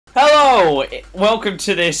Hello! Welcome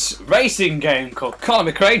to this racing game called Colin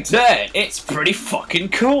McRae Dirt. It's pretty fucking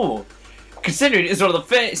cool. Considering it's one of the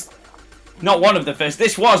first, not one of the first,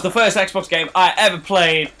 this was the first Xbox game I ever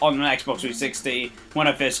played on an Xbox 360 when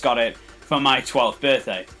I first got it for my 12th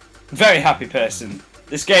birthday. Very happy person.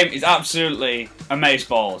 This game is absolutely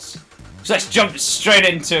amazeballs. So let's jump straight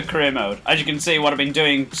into career mode. As you can see, what I've been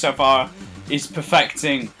doing so far is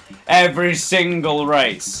perfecting every single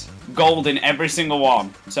race. Gold in every single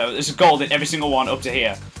one. So this is gold in every single one up to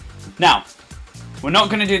here. Now, we're not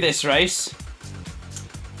going to do this race.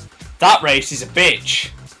 That race is a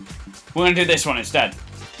bitch. We're going to do this one instead.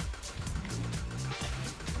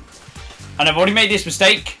 And I've already made this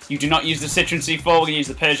mistake. You do not use the Citroen C4, we're going to use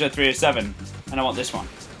the Peugeot 307. And I want this one.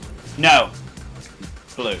 No.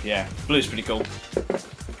 Blue, yeah. Blue's pretty cool.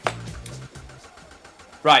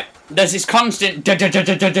 Right, there's this constant noise.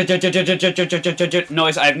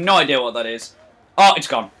 I have no idea what that is. Oh, it's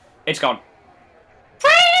gone. It's gone.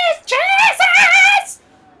 Praise Jesus!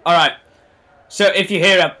 Alright, so if you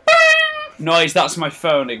hear a noise, that's my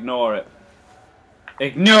phone. Ignore it.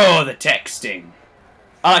 Ignore the texting.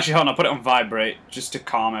 I'll actually, hold on, I'll put it on vibrate just to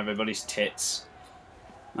calm everybody's tits.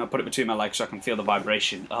 I'll put it between my legs so I can feel the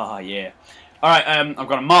vibration. Ah, yeah. Alright, I've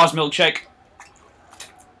got a Mars milkshake.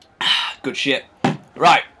 Good shit.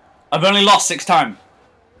 Right, I've only lost 6 times.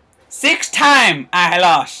 6 times I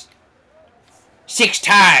lost. 6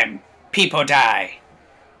 times people die.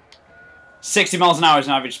 60 miles an hour is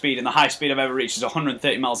an average speed, and the highest speed I've ever reached is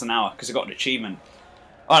 130 miles an hour because I got an achievement.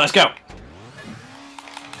 Alright, let's go.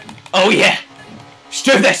 Oh yeah, let's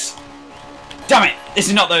do this. Damn it, this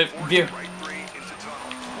is not the view.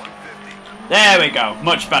 There we go,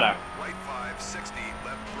 much better.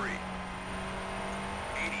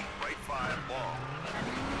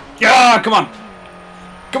 Yeah, come on.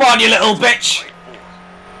 Come on, you little bitch.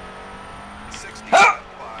 Ah!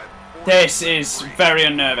 This is very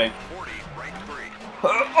unnerving.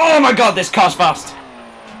 Oh my god, this car's fast.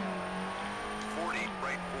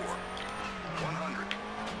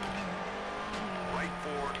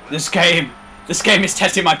 This game is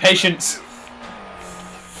testing my patience.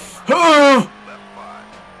 Oh!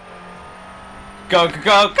 Go, go,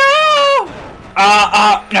 go, go!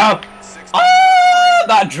 No. Oh,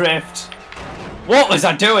 that drift. What was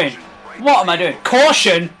I doing? What am I doing?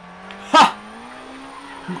 Caution! Ha!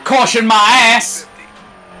 Caution my ass!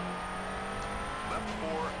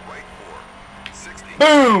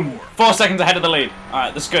 Boom! 4 seconds ahead of the lead.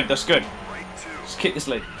 Alright, that's good, that's good. Just keep this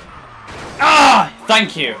lead. Ah!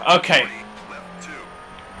 Thank you. Okay.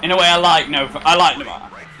 In a way I like no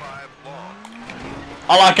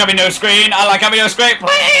having no screen. I like having no screen.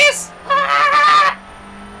 Please! Ah!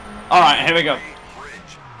 Alright, here we go.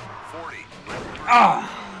 Ah.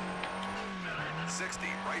 60,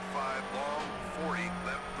 right 5, long, 40,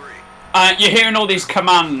 left 3. You're hearing all these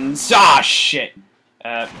commands. Ah, shit.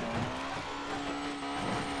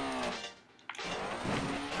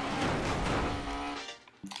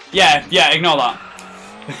 Yeah, ignore that.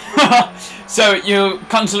 So you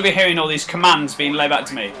constantly be hearing all these commands being laid back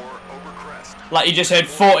to me. Like you just heard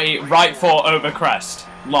 40, right 4 over crest,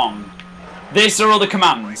 long. These are all the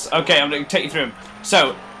commands. Okay, I'm going to take you through them.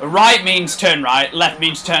 So, right means turn right, left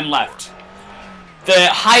means turn left. The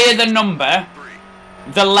higher the number,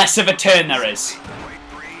 the less of a turn there is.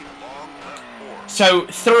 So,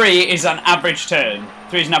 3 is an average turn.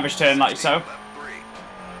 3 is an average turn, like so.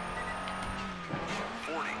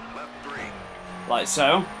 Like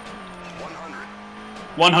so.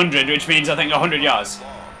 100, which means I think 100 yards.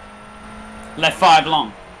 Left 5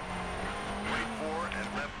 long.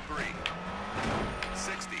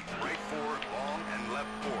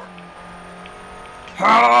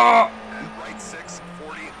 And right 6,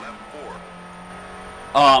 40, left 4.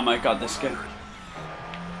 Oh my god, this game.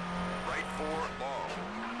 Right 4, long.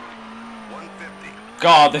 150.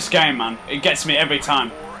 God, this game, man. It gets me every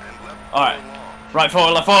time. Alright. Right 4,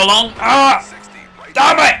 left 4, long. 60, right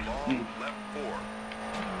Damn it! Long, left 4.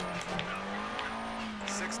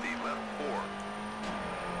 60, left 4.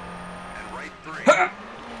 And right 3. And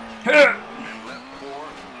left 4.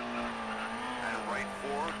 And right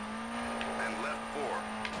 4. And left 4.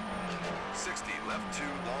 60, left 2,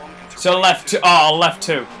 long into So left 2. Oh, left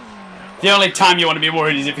 2. The only time you want to be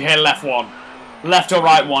worried is if you hear left 1. Left or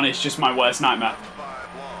right 1 is just my worst nightmare.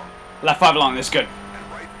 Left 5 long, that's good.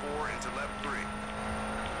 And right 4 into left 3.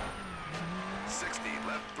 60,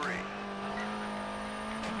 left 3.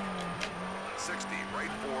 60, right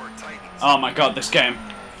 4, tightens. Oh my god, this game.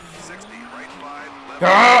 60, right 5, left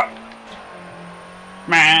Ah! 4.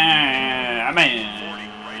 Man. 40, right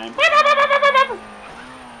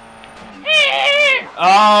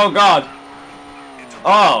Oh god. into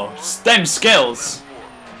Oh, STEM skills.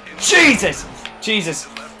 Jesus! Jesus.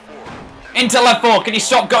 Into left 4. Can you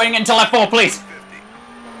stop going into left 4, please?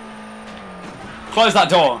 Close that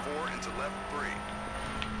door.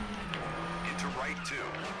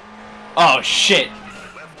 Oh, shit.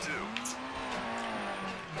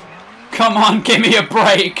 Come on, give me a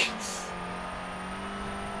break.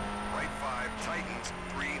 Right 5, tightens,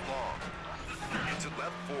 3 long. Into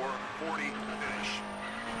left 4, 40, finish.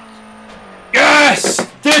 Yes!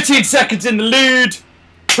 13 seconds in the lead.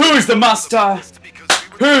 Who's the master?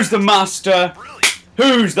 Who's the master?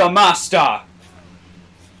 Who's the master?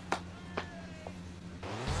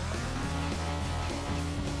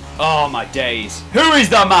 Oh my days. Who is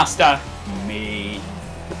the master? Me.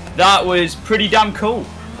 That was pretty damn cool.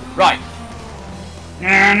 Right.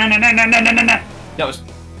 That was...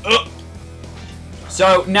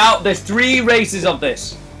 So now there's 3 races of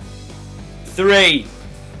this. 3.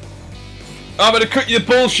 I'm gonna cut you the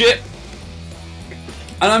bullshit.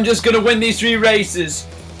 And I'm just gonna win these 3 races.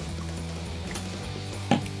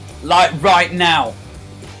 Like right now.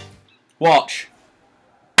 Watch.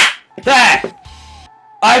 There!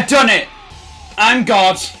 I've done it! I'm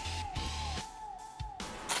God.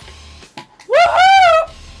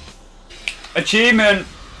 Woohoo! Achievement!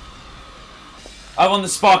 I won the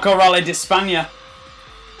Sparko Rally de España.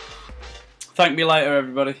 Thank me later,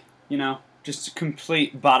 everybody. You know, just a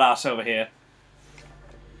complete badass over here.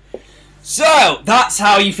 So, that's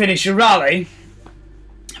how you finish a rally.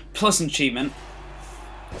 Plus an achievement.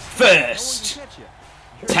 First,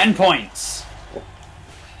 10 points.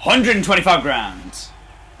 125 grand.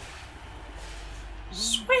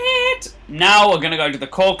 Sweet! Now we're going to go to the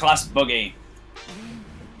core class buggy.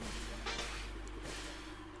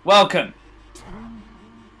 Welcome.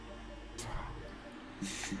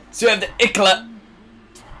 So we have the Ickler.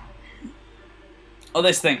 Oh,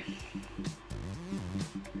 this thing.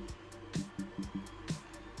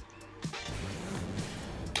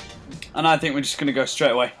 And I think we're just going to go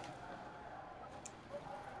straight away.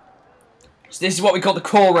 So this is what we call the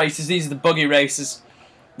core races. These are the buggy races.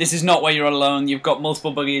 This is not where you're alone. You've got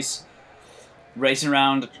multiple buggies racing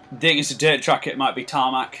around. I think it's a dirt track. It might be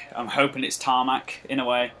tarmac. I'm hoping it's tarmac in a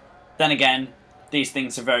way. Then again, these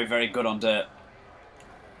things are very, very good on dirt.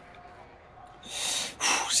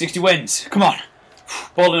 60 wins. Come on.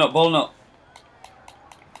 Balling up, balling up.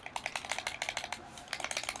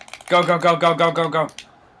 Go, go, go, go, go, go, go.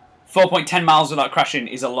 4.10 miles without crashing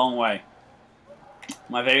is a long way.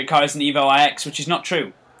 My favourite car is an Evo iX, which is not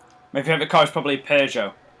true. My favourite car is probably a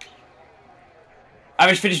Peugeot.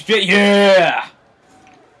 Average finish, yeah!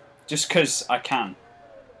 Just because I can.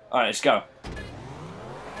 Alright, let's go.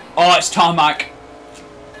 Oh, it's tarmac.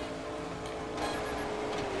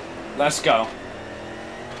 Let's go.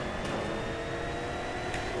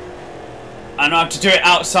 I don't have to do it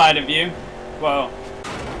outside of you. Whoa.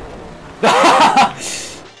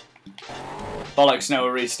 Bollocks, no,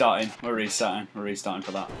 we're restarting. We're restarting. We're restarting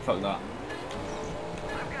for that. Fuck that.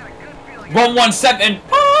 117!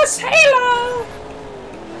 Boss Halo!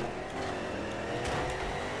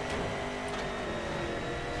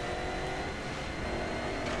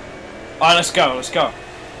 Alright, let's go, let's go.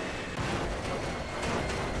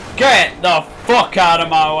 Get the fuck out of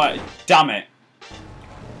my way. Damn it.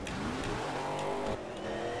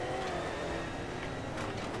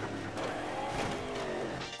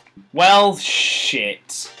 Well,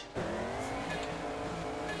 shit.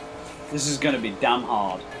 This is going to be damn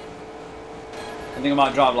hard. I think I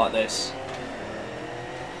might drive like this.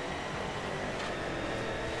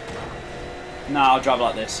 No, I'll drive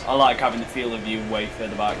like this. I like having the field of view way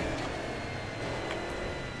further back.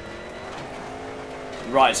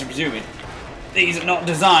 Right, so presuming these are not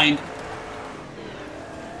designed.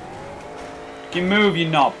 You can move, you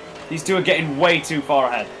knob. These two are getting way too far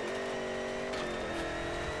ahead.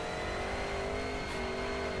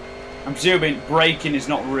 I'm presuming braking is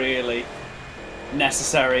not really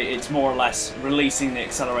necessary. It's more or less releasing the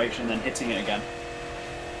acceleration and then hitting it again.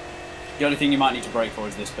 The only thing you might need to brake for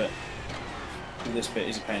is this bit. This bit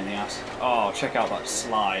is a pain in the ass. Oh, check out that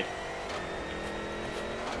slide.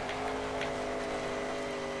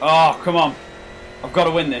 Oh, come on. I've got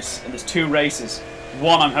to win this. And there's 2 races.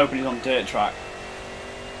 One I'm hoping is on dirt track.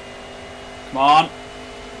 Come on.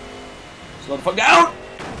 Slow the fuck down.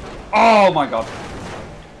 Oh my god.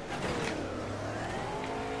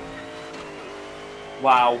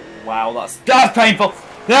 Wow. Wow, that's painful.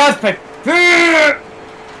 That's painful.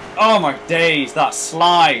 Oh my days, that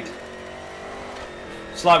slide.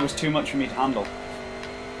 Slide was too much for me to handle.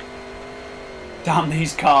 Damn,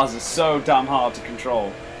 these cars are so damn hard to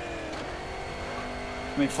control.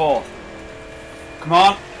 I'm in 4th. Come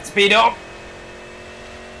on, speed up.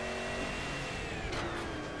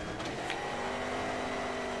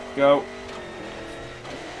 Go.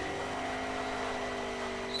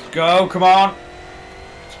 Go, come on.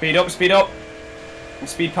 Speed up, speed up. We'll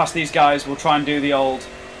speed past these guys. We'll try and do the old,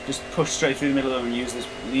 just push straight through the middle of them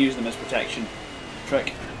and use them as protection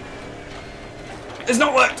trick. It's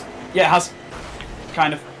not worked! Yeah, it has.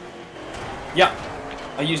 Kind of. Yeah.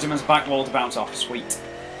 I used him as a back wall to bounce off. Sweet.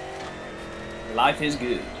 Life is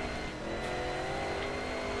good.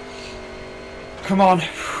 Come on.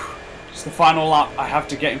 It's the final lap. I have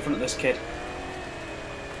to get in front of this kid.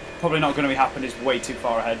 Probably not going to be happening. He's way too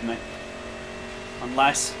far ahead of me.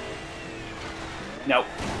 Unless... No.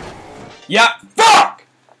 Yeah. Fuck!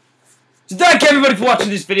 So thank you everybody for watching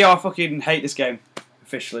this video. I fucking hate this game.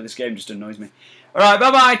 Officially, this game just annoys me. Alright,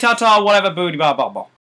 bye bye, ta ta, whatever, booty, blah, blah, blah.